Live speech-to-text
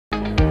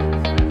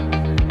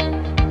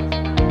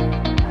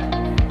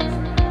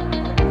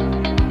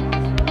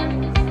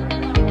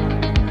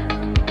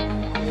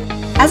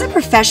As a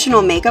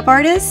professional makeup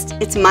artist,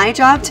 it's my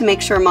job to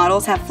make sure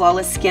models have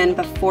flawless skin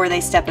before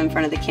they step in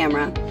front of the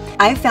camera.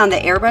 I've found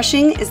that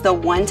airbrushing is the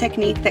one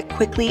technique that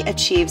quickly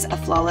achieves a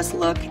flawless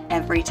look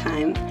every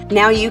time.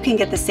 Now you can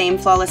get the same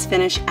flawless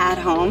finish at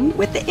home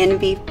with the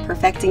Envy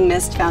Perfecting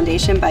Mist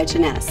Foundation by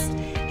Janess.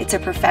 It's a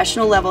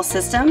professional level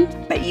system,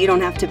 but you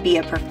don't have to be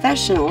a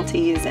professional to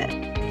use it.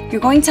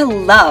 You're going to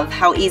love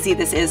how easy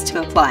this is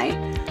to apply.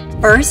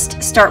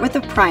 First, start with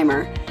a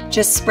primer.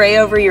 Just spray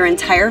over your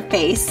entire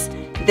face.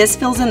 This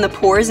fills in the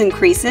pores and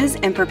creases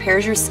and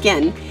prepares your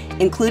skin,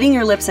 including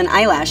your lips and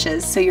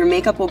eyelashes, so your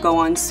makeup will go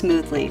on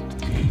smoothly.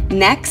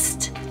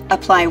 Next,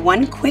 apply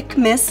one quick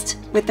mist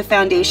with the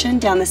foundation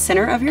down the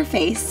center of your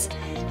face.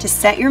 To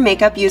set your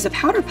makeup, use a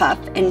powder puff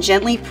and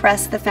gently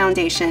press the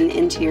foundation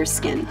into your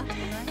skin.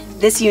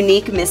 This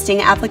unique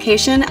misting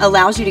application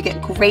allows you to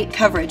get great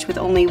coverage with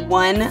only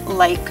one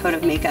light coat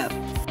of makeup.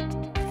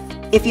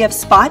 If you have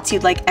spots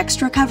you'd like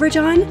extra coverage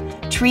on,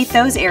 treat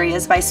those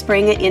areas by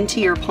spraying it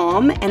into your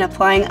palm and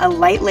applying a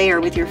light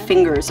layer with your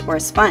fingers or a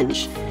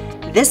sponge.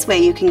 This way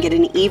you can get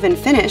an even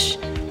finish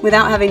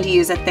without having to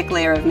use a thick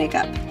layer of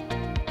makeup.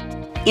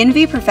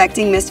 Envy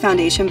Perfecting Mist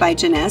Foundation by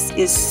Janess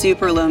is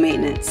super low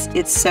maintenance.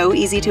 It's so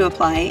easy to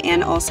apply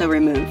and also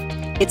remove.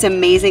 It's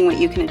amazing what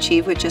you can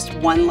achieve with just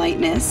one light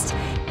mist.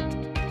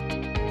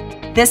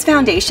 This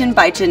foundation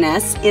by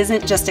Janess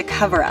isn't just a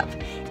cover-up.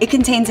 It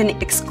contains an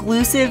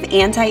exclusive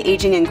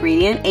anti-aging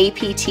ingredient,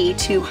 APT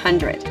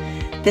 200.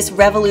 This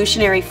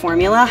revolutionary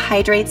formula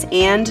hydrates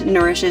and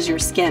nourishes your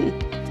skin.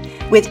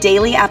 With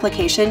daily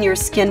application, your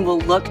skin will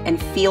look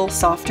and feel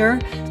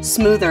softer,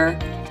 smoother,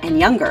 and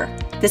younger.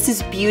 This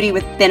is beauty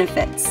with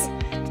benefits.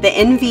 The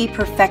Envy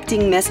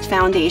Perfecting Mist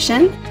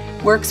Foundation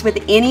works with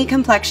any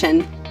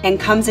complexion and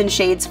comes in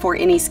shades for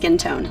any skin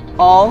tone,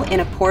 all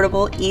in a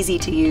portable,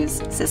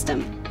 easy-to-use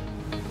system.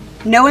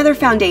 No other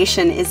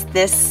foundation is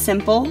this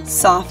simple,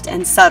 soft,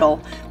 and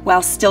subtle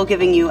while still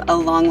giving you a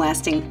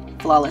long-lasting,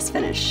 flawless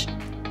finish.